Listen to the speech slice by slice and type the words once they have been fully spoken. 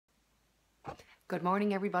Good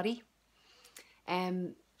morning, everybody.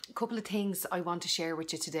 A couple of things I want to share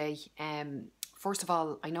with you today. First of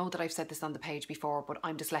all, I know that I've said this on the page before, but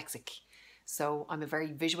I'm dyslexic. So I'm a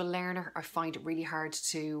very visual learner. I find it really hard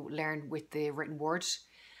to learn with the written word.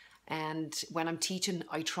 And when I'm teaching,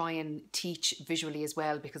 I try and teach visually as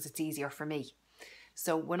well because it's easier for me.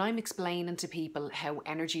 So when I'm explaining to people how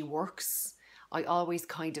energy works, I always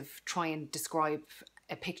kind of try and describe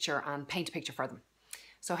a picture and paint a picture for them.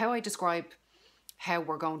 So how I describe how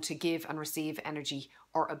we're going to give and receive energy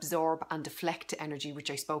or absorb and deflect energy,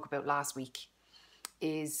 which I spoke about last week,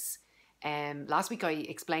 is last week I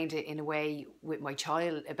explained it in a way with my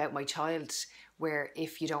child, about my child, where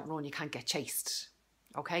if you don't run, you can't get chased.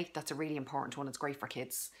 Okay, that's a really important one. It's great for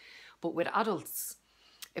kids. But with adults,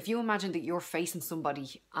 if you imagine that you're facing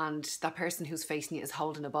somebody and that person who's facing you is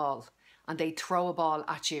holding a ball and they throw a ball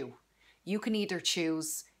at you, you can either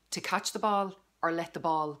choose to catch the ball or let the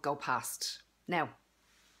ball go past. Now,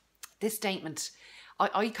 this statement,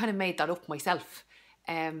 I kind of made that up myself,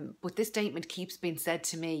 but this statement keeps being said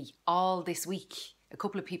to me all this week. A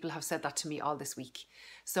couple of people have said that to me all this week.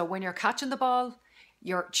 So when you're catching the ball,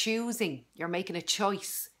 you're choosing, you're making a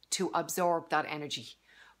choice to absorb that energy.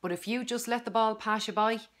 But if you just let the ball pass you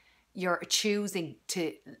by, you're choosing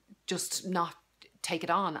to just not take it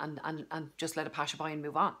on and just let it pass you by and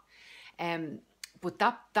move on. But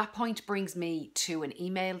that point brings me to an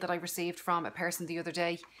email that I received from a person the other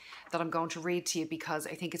day that I'm going to read to you because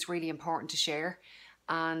I think it's really important to share.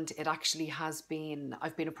 And it actually has been,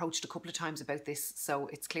 I've been approached a couple of times about this, so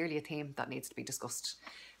it's clearly a theme that needs to be discussed.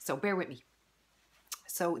 So bear with me.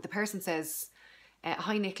 So the person says,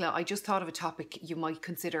 hi Nicola, I just thought of a topic you might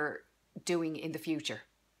consider doing in the future.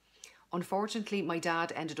 Unfortunately, my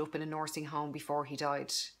dad ended up in a nursing home before he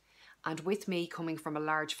died. And with me coming from a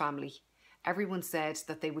large family, everyone said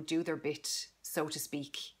that they would do their bit, so to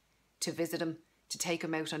speak, to visit him, to take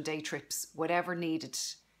him out on day trips, whatever needed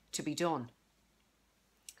to be done.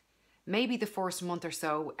 Maybe the first month or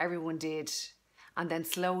so everyone did, and then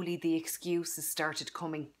slowly the excuses started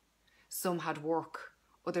coming. Some had work,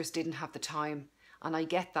 others didn't have the time, and I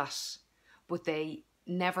get that, but they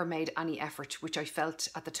never made any effort, which I felt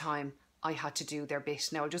at the time I had to do their bit.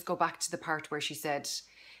 Now I'll just go back to the part where she said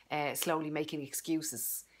slowly making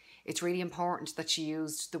excuses. It's really important that she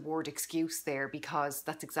used the word excuse there because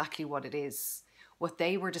that's exactly what it is. What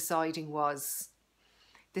they were deciding was,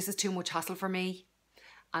 this is too much hassle for me,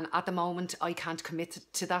 and at the moment I can't commit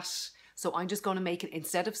to that. So I'm just going to make it,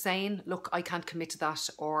 instead of saying, look, I can't commit to that,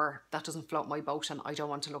 or that doesn't float my boat and I don't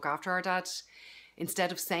want to look after our dad.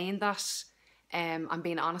 Instead of saying that, I'm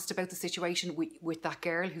being honest about the situation with that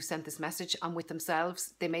girl who sent this message and with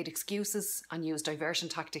themselves. They made excuses and used diversion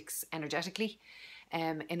tactics energetically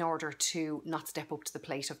in order to not step up to the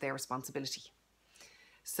plate of their responsibility.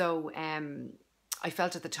 So I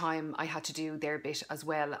felt at the time I had to do their bit as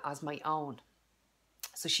well as my own.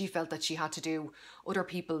 So she felt that she had to do other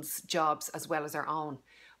people's jobs as well as her own.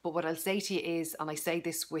 But what I'll say to you is, and I say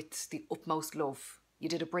this with the utmost love, you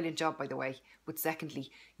did a brilliant job, by the way. But secondly,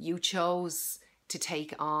 you chose to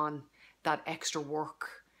take on that extra work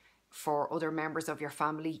for other members of your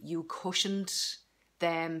family. You cushioned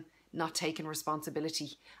them not taking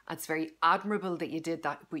responsibility. It's very admirable that you did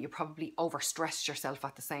that, but you probably overstressed yourself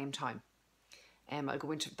at the same time. I'll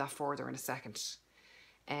go into that further in a second.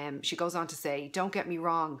 She goes on to say, don't get me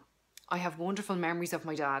wrong, I have wonderful memories of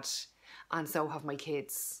my dad, and so have my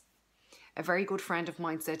kids. A very good friend of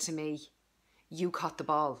mine said to me, you caught the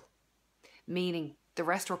ball, meaning the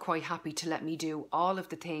rest were quite happy to let me do all of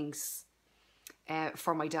the things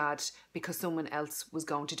for my dad because someone else was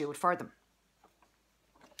going to do it for them.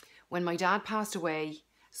 When my dad passed away,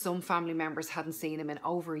 some family members hadn't seen him in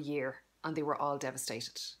over a year and they were all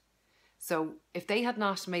devastated. So if they had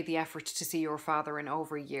not made the effort to see your father in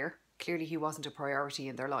over a year, clearly he wasn't a priority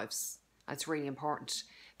in their lives. And it's really important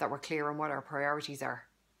that we're clear on what our priorities are.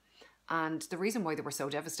 And the reason why they were so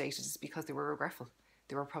devastated is because they were regretful.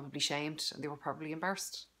 They were probably shamed and they were probably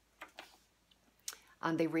embarrassed.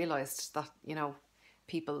 And they realised that, you know,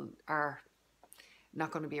 people are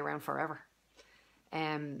not going to be around forever.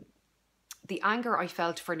 The anger I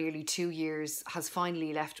felt for nearly 2 years has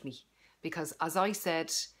finally left me because, as I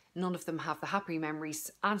said, none of them have the happy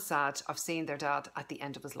memories and sad of seeing their dad at the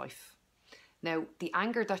end of his life. Now, the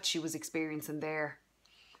anger that she was experiencing there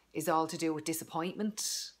is all to do with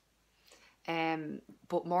disappointment.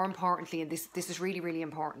 But more importantly, and this is really, really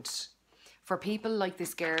important, for people like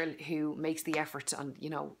this girl who makes the effort, and you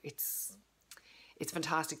know, it's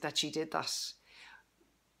fantastic that she did that.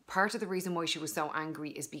 Part of the reason why she was so angry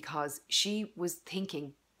is because she was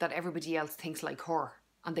thinking that everybody else thinks like her,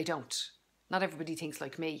 and they don't. Not everybody thinks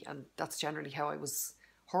like me, and that's generally how I was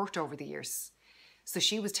hurt over the years. So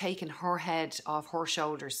she was taking her head off her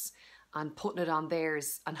shoulders and putting it on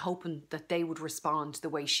theirs and hoping that they would respond the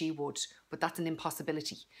way she would. But that's an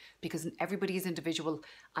impossibility, because everybody is individual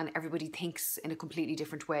and everybody thinks in a completely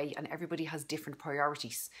different way and everybody has different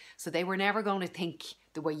priorities. So they were never going to think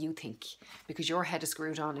the way you think, because your head is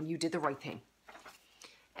screwed on and you did the right thing.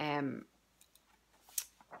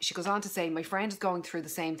 She goes on to say, my friend is going through the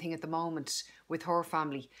same thing at the moment with her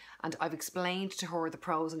family, and I've explained to her the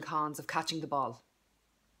pros and cons of catching the ball.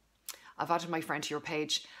 I've added my friend to your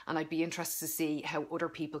page, and I'd be interested to see how other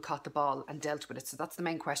people caught the ball and dealt with it. So that's the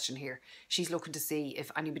main question here. She's looking to see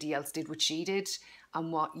if anybody else did what she did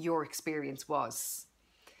and what your experience was.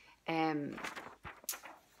 The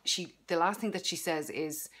last thing that she says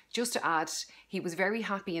is, just to add, he was very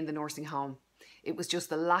happy in the nursing home. It was just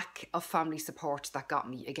the lack of family support that got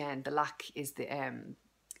me. Again, the lack is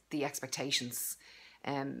the expectations.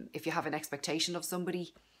 If you have an expectation of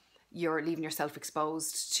somebody, you're leaving yourself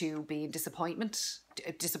exposed to being disappointed.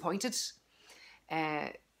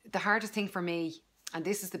 The hardest thing for me, and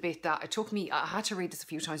this is the bit that it took me, I had to read this a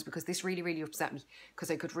few times because this really, really upset me, because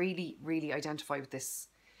I could really, really identify with this.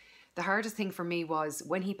 The hardest thing for me was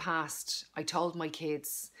when he passed, I told my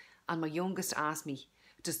kids, and my youngest asked me,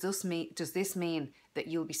 does this mean that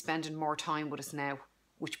you'll be spending more time with us now?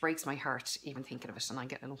 Which breaks my heart even thinking of it, and I'm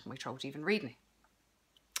getting it up in my throat even reading it.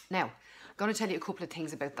 Now, I'm going to tell you a couple of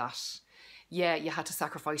things about that. Yeah, you had to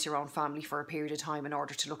sacrifice your own family for a period of time in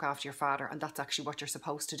order to look after your father, and that's actually what you're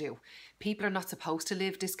supposed to do. People are not supposed to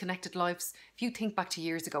live disconnected lives. If you think back to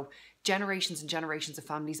years ago, generations and generations of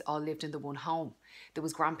families all lived in the one home. There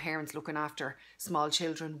was grandparents looking after small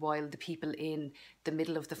children while the people in the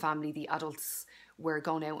middle of the family, the adults, were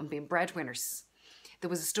going out and being breadwinners. There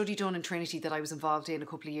was a study done in Trinity that I was involved in a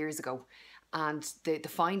couple of years ago, and the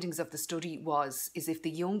findings of the study is if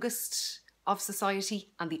the youngest of society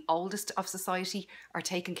and the oldest of society are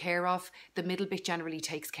taken care of, the middle bit generally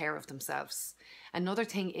takes care of themselves. Another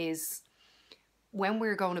thing is, when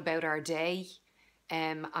we're going about our day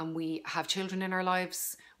and we have children in our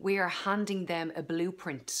lives, we are handing them a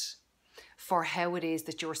blueprint for how it is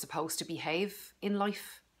that you're supposed to behave in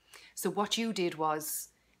life. So what you did was,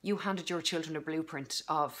 you handed your children a blueprint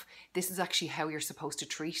of, this is actually how you're supposed to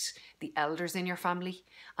treat the elders in your family,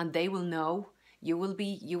 and they will know. You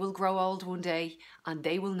will grow old one day, and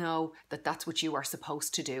they will know that that's what you are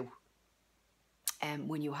supposed to do.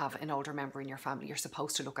 When you have an older member in your family, you're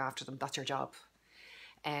supposed to look after them. That's your job.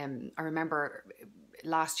 I remember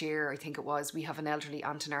last year, I think it was, we have an elderly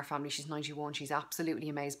aunt in our family. She's 91. She's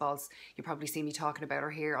absolutely amazeballs. You probably see me talking about her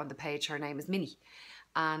here on the page. Her name is Minnie.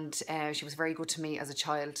 And she was very good to me as a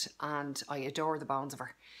child, and I adore the bones of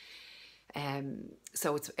her.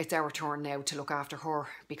 So it's our turn now to look after her,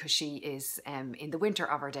 because she is in the winter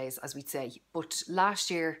of our days, as we'd say. But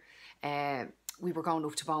last year we were going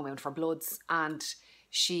up to Beaumount for bloods, and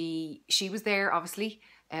she was there, obviously.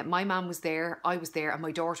 My mum was there, I was there, and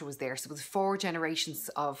my daughter was there. So it was 4 generations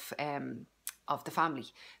of the family.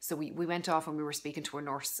 So we went off and we were speaking to a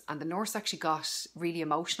nurse, and the nurse actually got really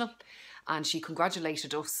emotional, and she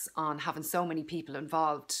congratulated us on having so many people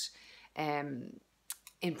involved in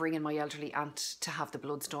bringing my elderly aunt to have the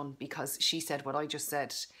bloods done, because she said what I just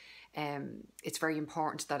said. It's very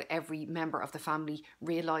important that every member of the family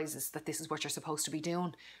realises that this is what you're supposed to be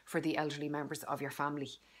doing for the elderly members of your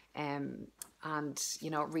family. And,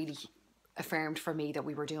 you know, it really affirmed for me that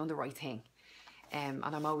we were doing the right thing. And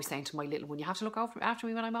I'm always saying to my little one, you have to look after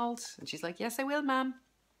me when I'm old. And she's like, yes, I will, ma'am.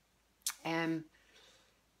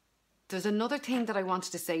 There's another thing that I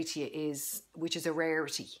wanted to say to you which is a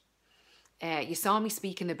rarity. You saw me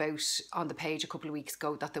speaking about on the page a couple of weeks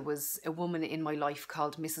ago that there was a woman in my life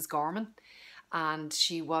called Mrs Gorman, and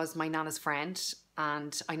she was my nana's friend,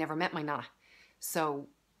 and I never met my nana. So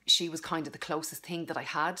she was kind of the closest thing that I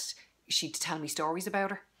had. She'd tell me stories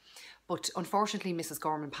about her. But unfortunately, Mrs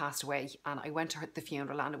Gorman passed away, and I went to the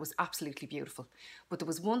funeral, and it was absolutely beautiful. But there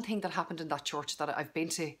was one thing that happened in that church that I've been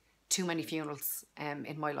to too many funerals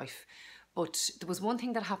in my life. But there was one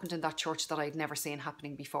thing that happened in that church that I'd never seen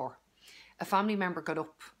happening before. A family member got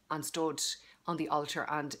up and stood on the altar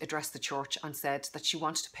and addressed the church and said that she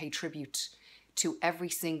wanted to pay tribute to every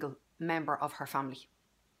single member of her family,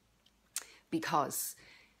 because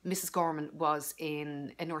Mrs Gorman was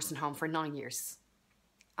in a nursing home for 9 years.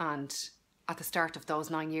 And at the start of those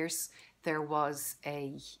 9 years, there was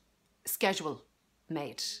a schedule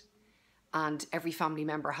made, and every family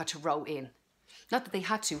member had to row in. Not that they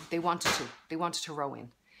had to, they wanted to. They wanted to row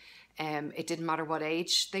in. It didn't matter what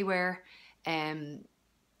age they were.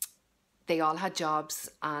 They they all had jobs,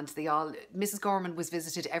 and Mrs Gorman was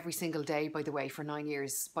visited every single day, by the way, for 9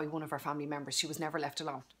 years by one of our family members. She was never left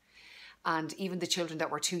alone. And even the children that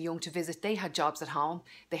were too young to visit, they had jobs at home.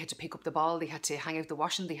 They had to pick up the ball, they had to hang out the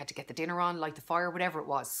washing, they had to get the dinner on, light the fire, whatever it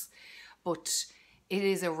was. But it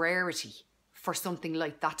is a rarity for something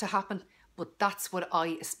like that to happen. But that's what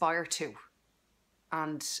I aspire to.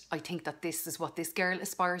 And I think that this is what this girl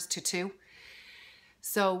aspires to too.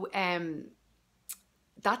 So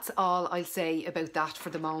that's all I'll say about that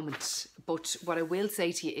for the moment. But what I will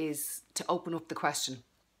say to you is to open up the question.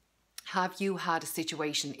 Have you had a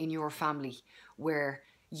situation in your family where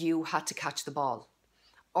you had to catch the ball?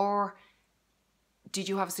 Or did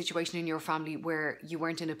you have a situation in your family where you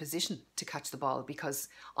weren't in a position to catch the ball? Because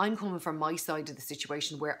I'm coming from my side of the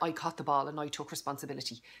situation where I caught the ball and I took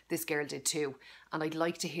responsibility. This girl did too. And I'd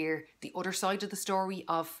like to hear the other side of the story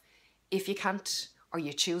of if you can't, or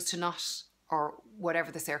you choose to not, or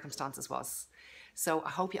whatever the circumstances was. So I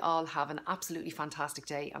hope you all have an absolutely fantastic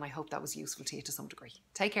day, and I hope that was useful to you to some degree.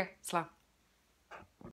 Take care. Slán.